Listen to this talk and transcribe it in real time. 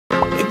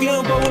If you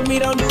don't go with me,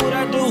 don't do what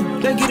I do.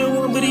 They get the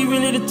one, but he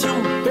really the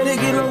two.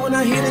 Better get low when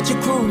I hear that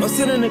your crew. I'm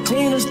sitting the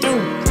cleaners through.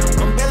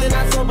 I'm barely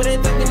not sober, they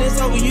thinking it's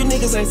over. You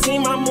niggas ain't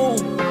seen my move.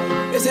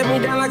 They set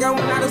me down like I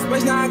went out of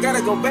space, now I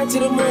gotta go back to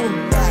the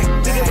moon.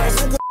 Thinking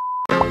about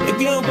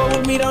if you don't go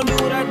with me, don't do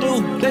what I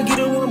do. They get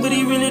the one, but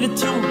he really the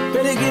two.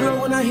 Better get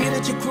low when I hear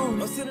that your crew.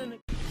 I'm sitting the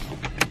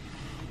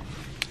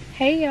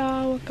Hey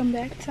y'all, welcome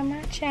back to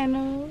my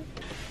channel.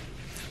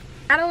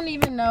 I don't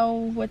even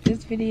know what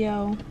this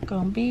video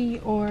gonna be,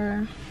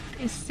 or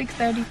it's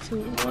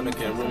 6:32.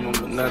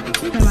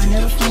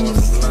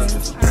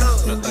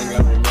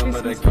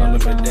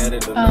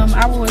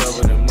 I was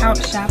out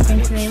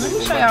shopping today. Let me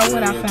show y'all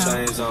what I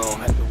found.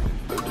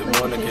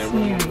 Look at this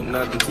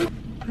mirror.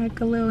 Like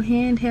a little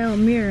handheld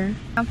mirror.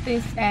 I found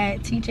this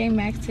at TJ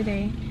Maxx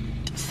today.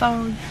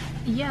 So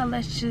yeah,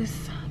 let's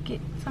just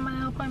get somebody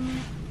to help me.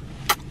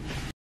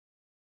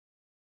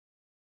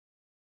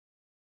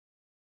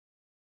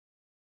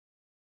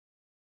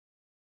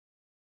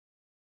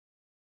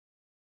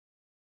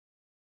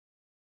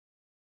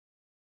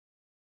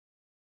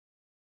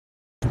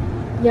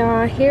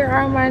 Y'all, here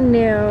are my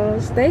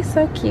nails. They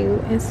so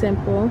cute and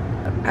simple.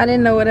 I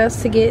didn't know what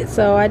else to get,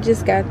 so I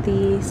just got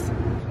these.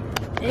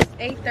 It's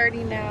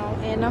 8:30 now,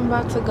 and I'm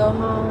about to go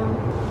home,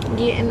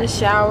 get in the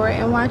shower,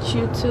 and watch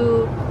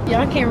YouTube.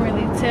 Y'all can't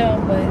really tell,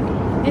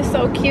 but it's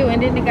so cute.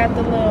 And then they got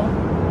the little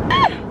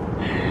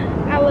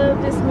I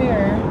love this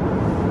mirror.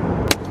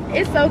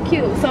 It's so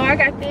cute. So I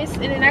got this,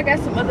 and then I got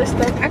some other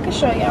stuff I can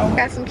show y'all.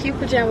 Got some cute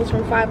pajamas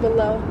from Five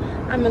Below.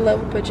 I'm in love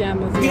with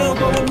pajamas. You don't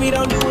go with me,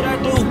 don't do what I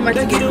do. I'm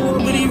ready to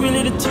one, but he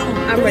really the two.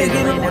 I'm ready to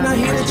lay down when I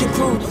hear that your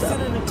crew. So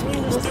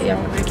we'll see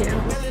y'all when I get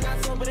home.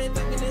 So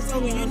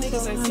I'm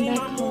back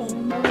home.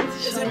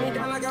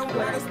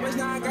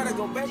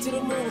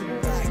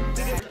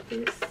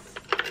 This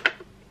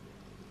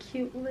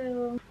cute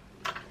little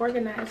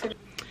organizer.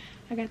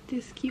 I got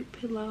this cute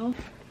pillow.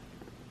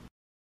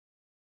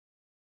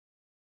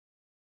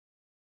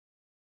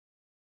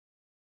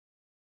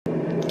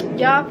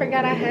 Y'all,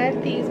 forgot I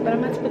had these, but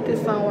I'm going to put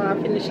this on while I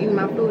finish eating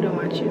my food and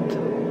watch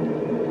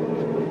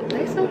YouTube.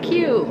 They're so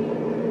cute.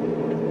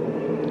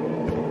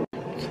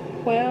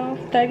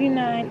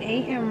 12:39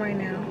 a.m. right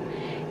now.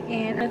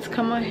 And let's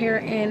come on here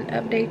and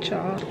update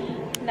y'all.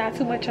 Not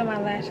too much on my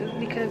lashes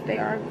because they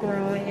are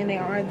growing and they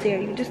are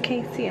there. You just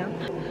can't see them.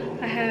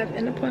 I have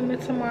an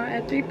appointment tomorrow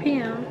at 3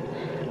 p.m.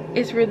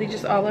 It's really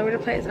just all over the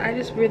place. I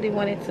just really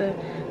wanted to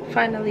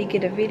finally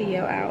get a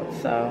video out.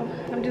 So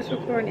I'm just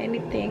recording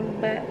anything,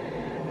 but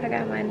I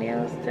got my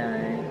nails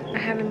done. I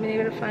haven't been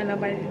able to find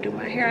nobody to do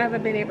my hair. I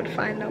haven't been able to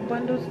find no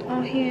bundles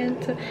on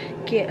hand to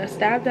get a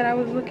style that I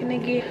was looking to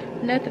get.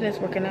 Nothing is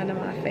working out in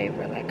my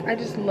favor. Like, I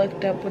just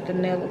looked up with the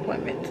nail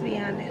appointment, to be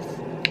honest.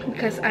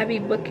 Because I be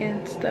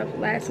booking stuff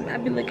I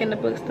be looking to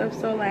book stuff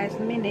so last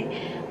minute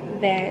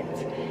that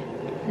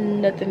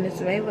nothing is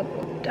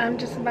available. I'm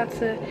just about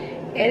to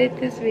edit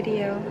this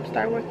video.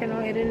 Start working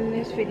on editing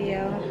this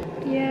video.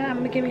 Yeah, I'm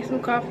gonna get me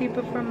some coffee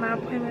before my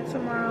appointment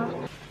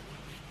tomorrow.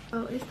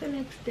 Oh, it's the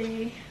next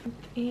day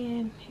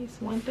and it's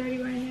 1:30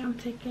 right now. I'm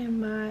taking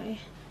my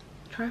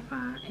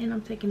tripod and I'm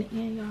taking it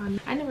in, y'all.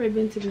 I never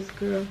been to this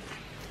girl.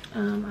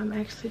 I'm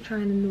actually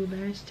trying a new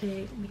lash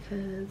tag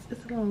because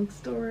it's a long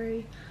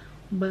story,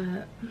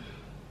 but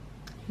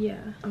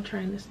yeah, I'm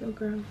trying this new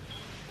girl.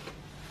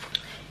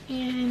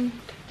 And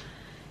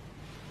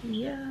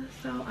yeah,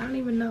 so I don't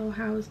even know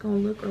how it's gonna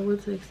look or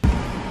what to expect.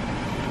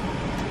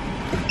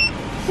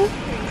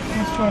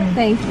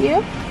 Thank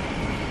you.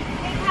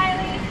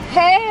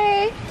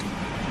 Hey!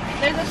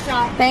 There's a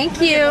shop. Thank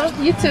you.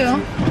 You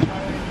too.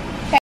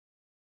 Hey.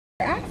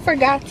 I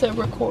forgot to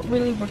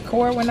really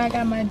record when I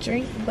got my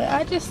drink, but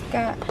I just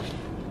got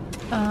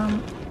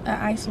an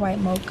ice white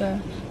mocha.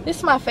 This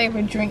is my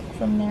favorite drink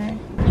from there.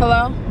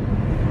 Hello?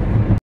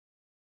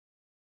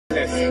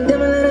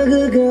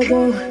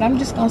 I'm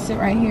just gonna sit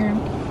right here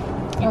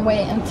and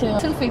wait until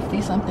 2:50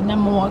 something. Then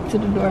I'm gonna walk to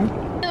the door.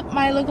 It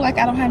might look like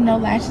I don't have no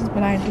lashes,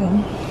 but I do.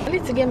 I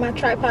need to get my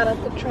tripod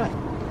out the trunk.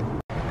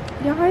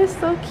 Y'all, it's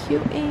so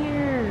cute in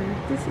here.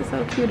 This is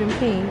so cute and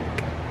pink.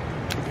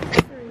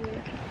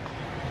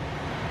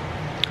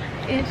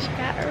 And she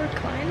got a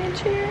reclining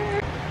chair.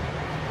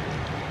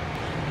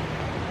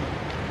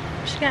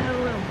 She got a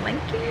little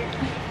blanket.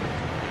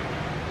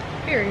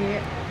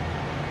 Period.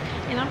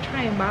 And I'm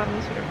trying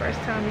bottoms for the first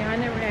time, y'all. I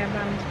never had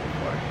bottoms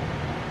before.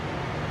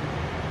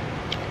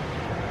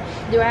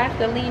 Do I have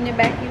to lean it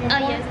back even more?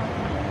 Oh, yes.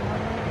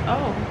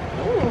 Oh.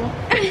 Ooh.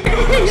 I'm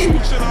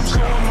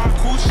showing my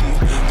coochie.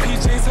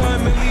 PJs are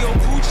Emilio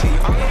Pucci.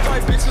 All the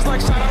white bitches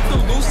like shout out to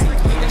Lucy.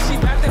 And she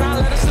back then I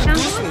let her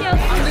seduce me.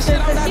 I'm the shit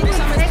on that bitch,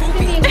 I'm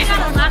spooky. They got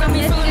a lot of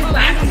messages, but I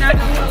do not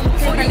know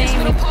what her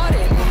name is.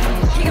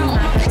 She don't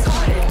know.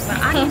 But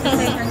I need to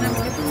say her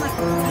number.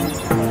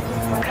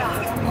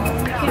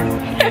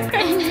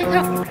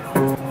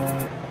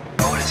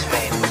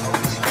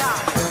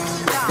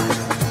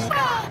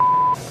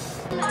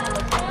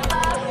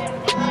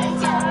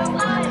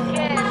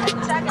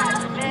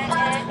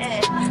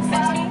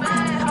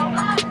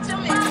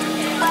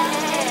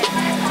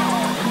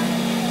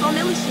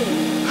 new shit.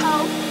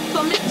 Ho,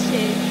 some new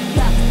shit.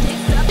 Yeah,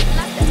 next up, and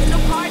I step in the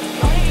party.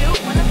 All they do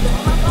when I feel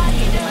on my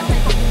body. And if I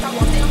take a piece, I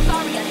won't say I'm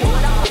sorry. I do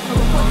what I want to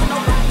report to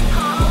nobody.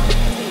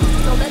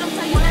 So let them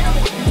tell you that I'm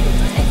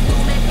next to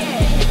that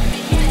cat.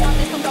 And I'll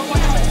make them don't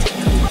want to let you.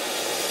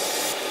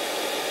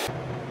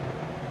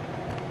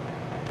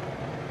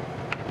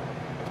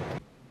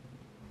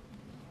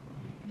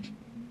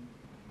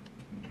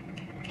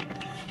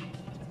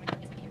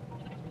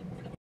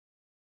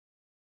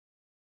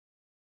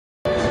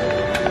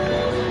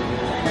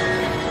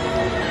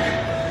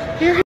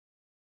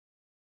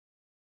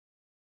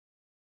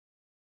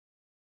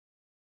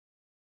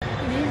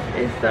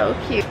 It's so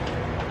cute.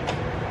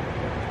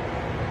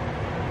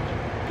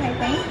 Okay,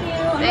 thank you.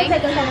 I'm gonna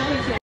take a couple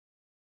pictures.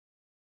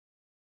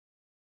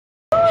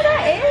 Oh,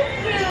 that is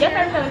cute. Your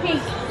favorite color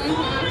pink.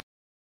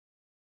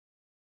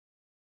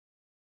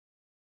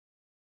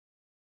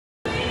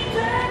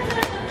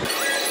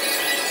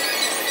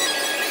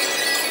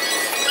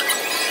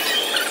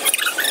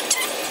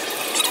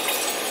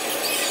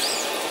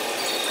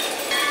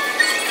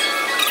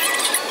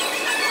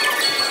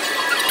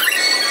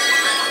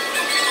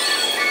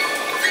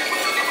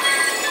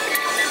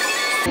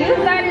 You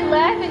started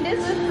laughing. This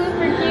is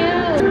super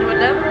cute.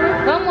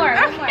 Whatever. One more.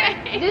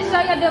 Just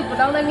show your dimple.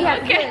 Don't let me have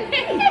to do it.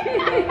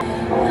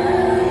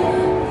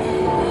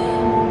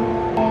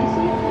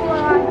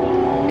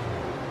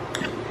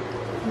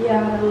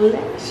 Yeah,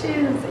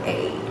 lashes, a.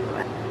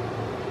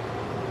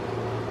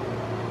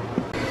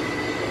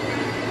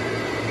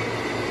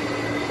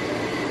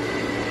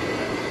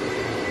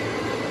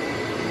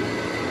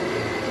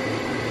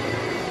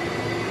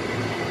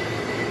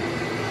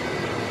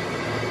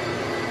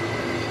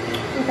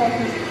 That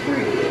is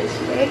pretty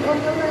egg on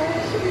the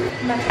lashes.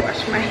 I'm about to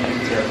wash my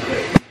hands real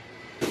quick.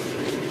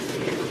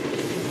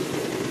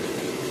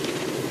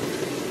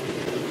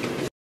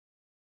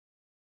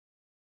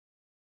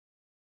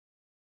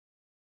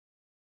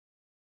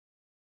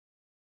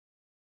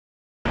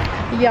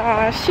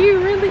 Y'all, she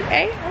really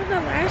ate on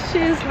the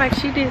lashes. Like,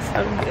 she did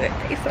so good.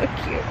 They so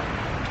cute.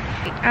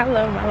 I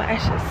love my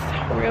lashes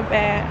real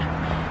bad.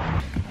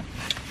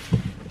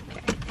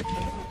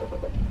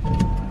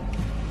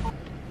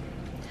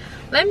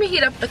 Let me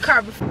heat up the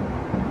car before.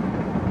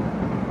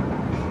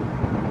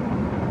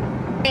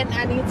 And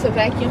I need to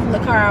vacuum the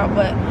car out,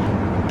 but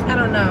I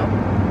don't know.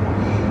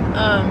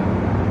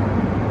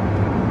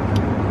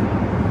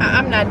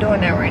 I'm not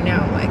doing that right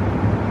now. Like,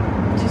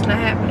 it's just not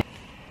happening.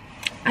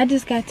 I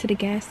just got to the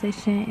gas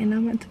station and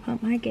I'm about to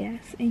pump my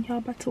gas and y'all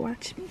about to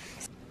watch me.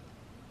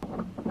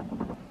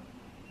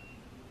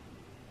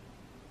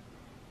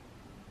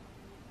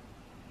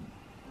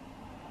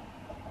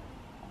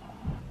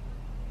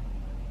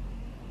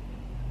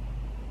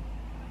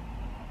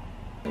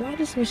 Why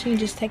does this machine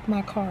just take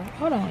my car?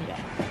 Hold on, y'all.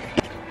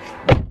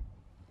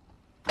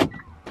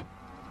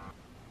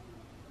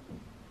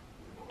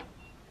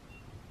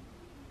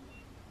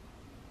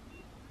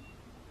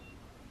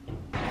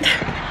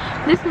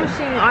 This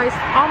machine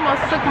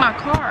almost took my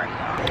car.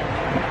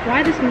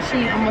 Why this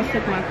machine almost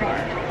took my car?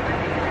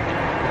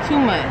 Too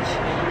much.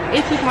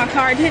 It took my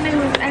car. Then it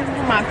was asking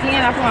for my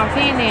pen. I put my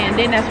pen in.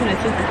 Then that's when it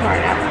took the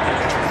card out.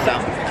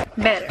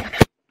 So, better.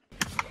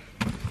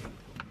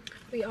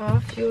 We all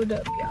fueled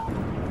up, y'all.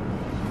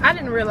 I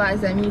didn't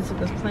realize that music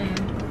was playing.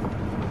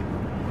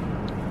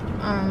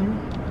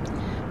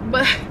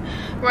 But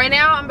right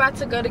now I'm about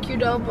to go to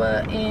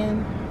Qdoba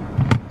and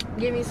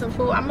get me some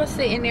food. I'm gonna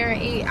sit in there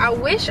and eat. I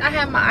wish I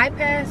had my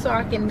iPad so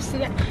I can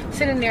sit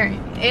in there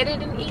and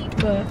edit and eat,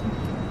 but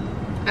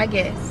I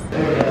guess.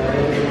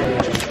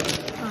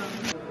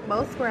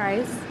 Both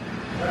rice,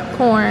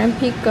 corn,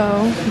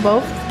 pico,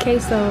 both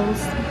quesos,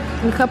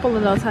 and a couple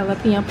of those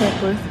jalapeno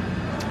peppers.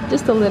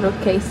 Just a little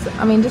queso,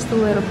 just a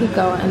little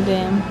pico, and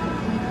then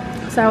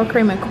sour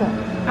cream and corn.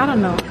 I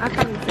don't know. I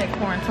probably said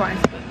corn twice,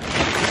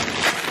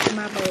 but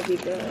my bowl be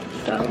good.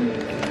 So,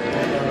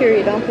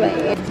 period. Don't play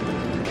it.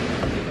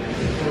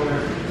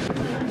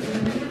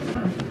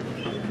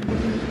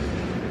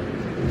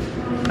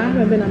 I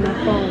haven't been on my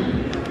phone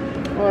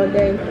all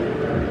day.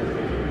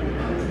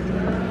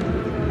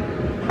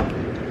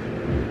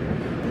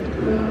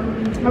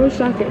 I wish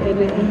I could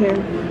edit in here,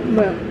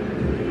 but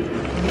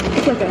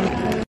it's okay.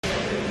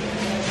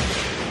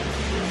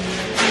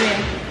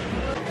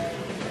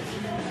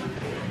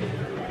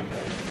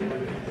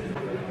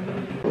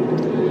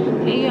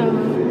 Hey y'all,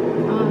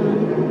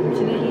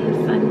 today is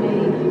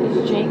Sunday.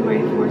 It's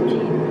January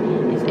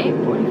 14th. It's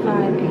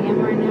 8:45 a.m.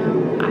 right now.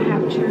 I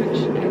have church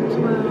at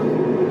 12.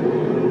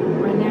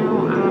 Right now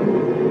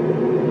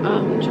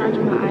I'm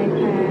charging my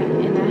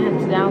iPad and I had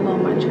to download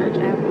my church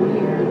app on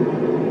here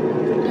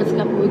because a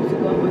couple weeks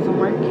ago it wasn't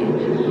working.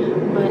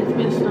 But it's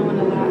been snowing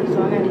a lot,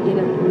 so I got to get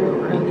up real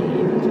early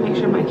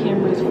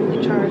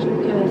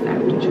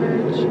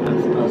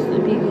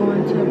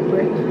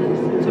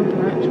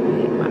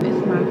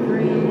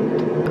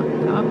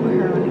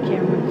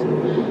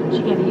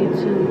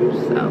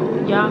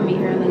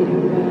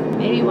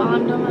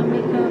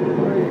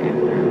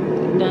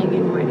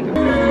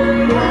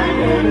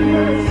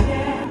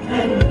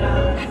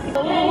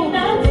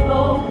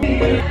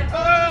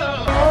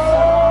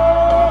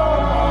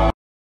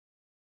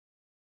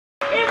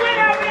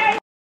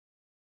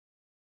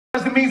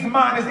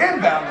mind is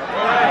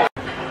invalid.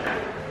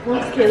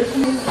 Once kids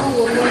come in one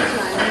more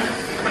time.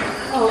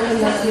 Oh,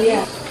 and that's me.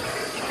 Yeah.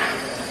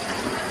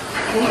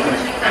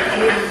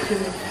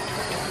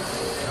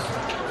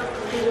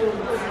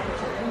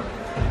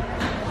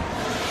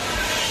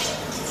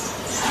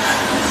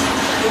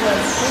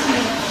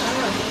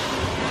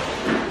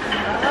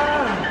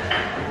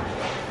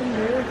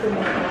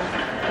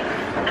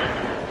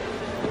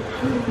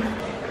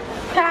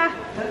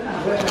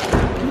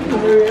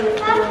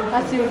 I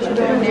see what you're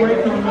doing there.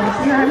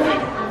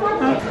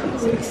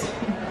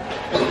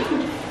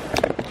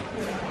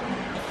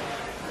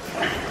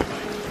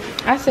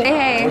 I said,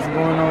 hey. What's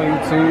going on,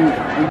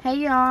 YouTube? Hey,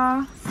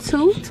 y'all.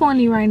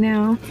 2:20 right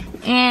now.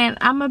 And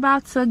I'm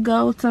about to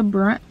go to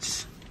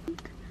brunch.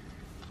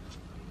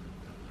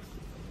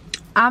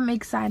 I'm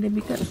excited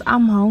because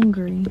I'm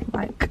hungry.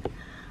 Like,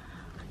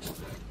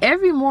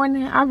 every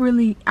morning, I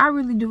really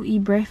do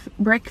eat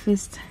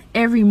breakfast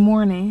every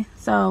morning.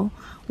 So,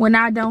 when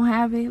I don't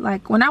have it,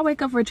 like when I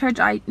wake up for church,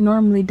 I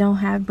normally don't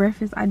have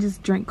breakfast. I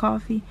just drink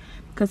coffee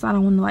because I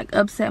don't want to like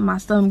upset my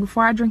stomach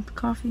before I drink the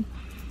coffee.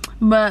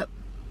 But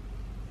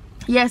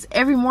yes,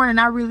 every morning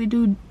I really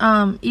do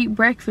eat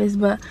breakfast,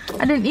 but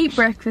I didn't eat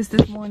breakfast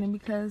this morning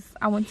because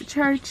I went to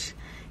church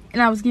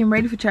and I was getting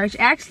ready for church.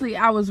 Actually,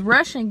 I was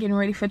rushing getting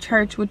ready for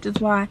church, which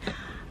is why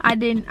I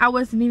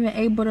wasn't even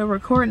able to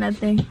record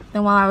nothing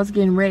while I was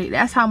getting ready.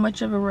 That's how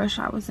much of a rush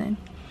I was in.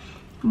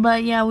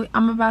 But yeah,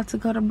 I'm about to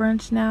go to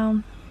brunch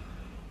now.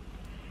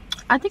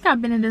 I think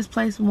I've been in this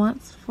place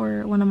once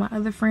for one of my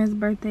other friends'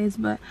 birthdays,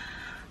 but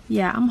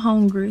yeah, I'm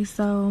hungry,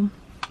 so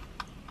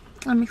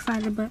I'm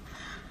excited. But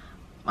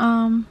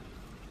I'm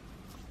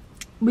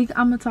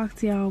gonna talk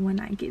to y'all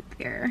when I get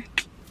there.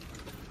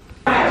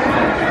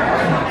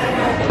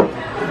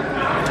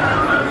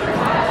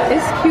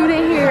 It's cute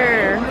in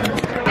here.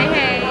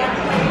 Hey.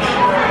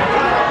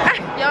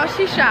 Y'all,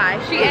 she's shy.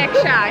 She acts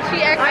shy.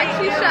 She acts like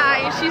she's shy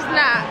and she's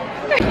not.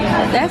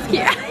 That's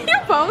cute.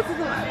 Your pose is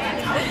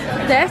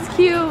that's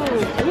cute.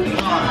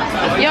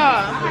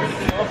 Y'all,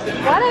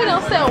 why they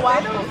don't sell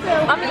waffles?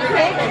 I mean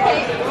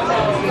pancakes.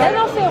 They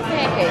don't sell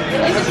pancakes.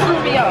 They just threw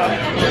me off.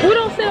 Who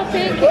don't sell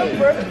pancakes? What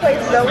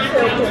birthplace don't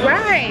sell pancakes?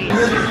 Right.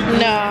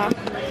 No.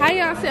 How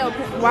y'all sell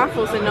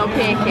waffles and no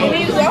pancakes?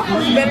 These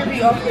waffles better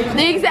be off.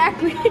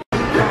 Exactly.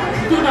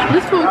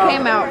 This food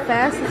came out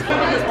fast as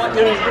fuck.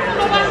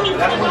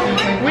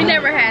 We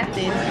never had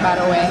this, by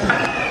the way.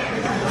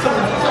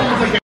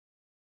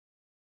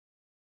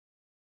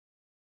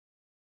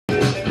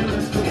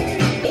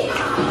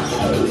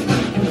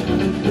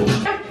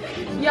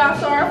 Y'all,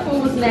 so our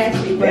food was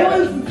nasty,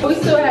 but we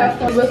still have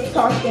fun. Let's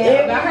talk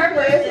about her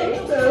birthday.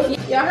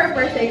 Y'all, her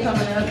birthday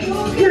coming up.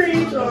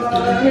 Period. We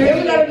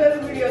got another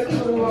video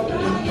coming up.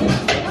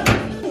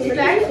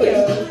 Exactly.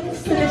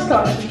 Finish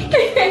talking.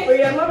 But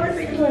yeah, my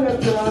birthday coming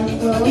up, y'all,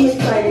 so I'm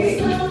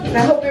excited. And I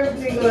hope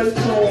everything goes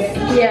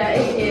planned. Yeah,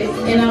 it is.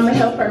 And I'm gonna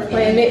help her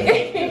plan it.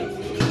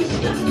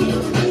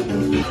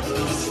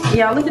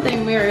 Y'all, look at that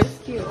mirror. It's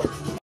cute.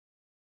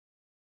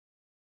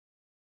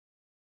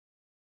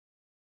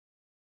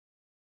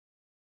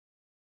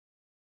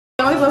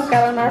 We both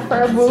got on our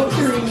fur boots.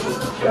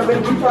 Y'all better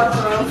be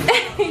awesome.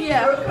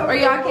 Yeah, or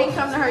y'all can't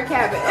come to her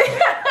cabin.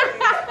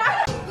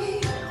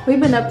 We've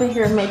been up in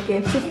here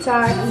making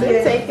TikToks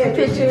and taking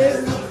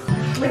pictures.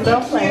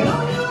 Don't play.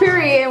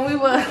 Period. We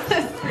will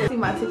see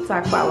my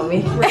TikTok, follow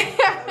me.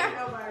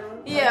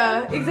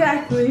 Yeah,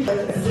 exactly.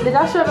 Did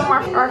I show them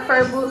our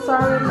fur boots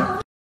already?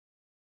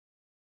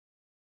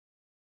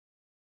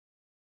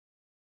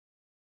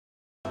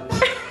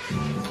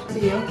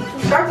 See you.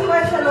 Subscribe to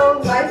my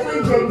channel, Life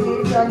with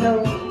Javi, y'all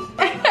know.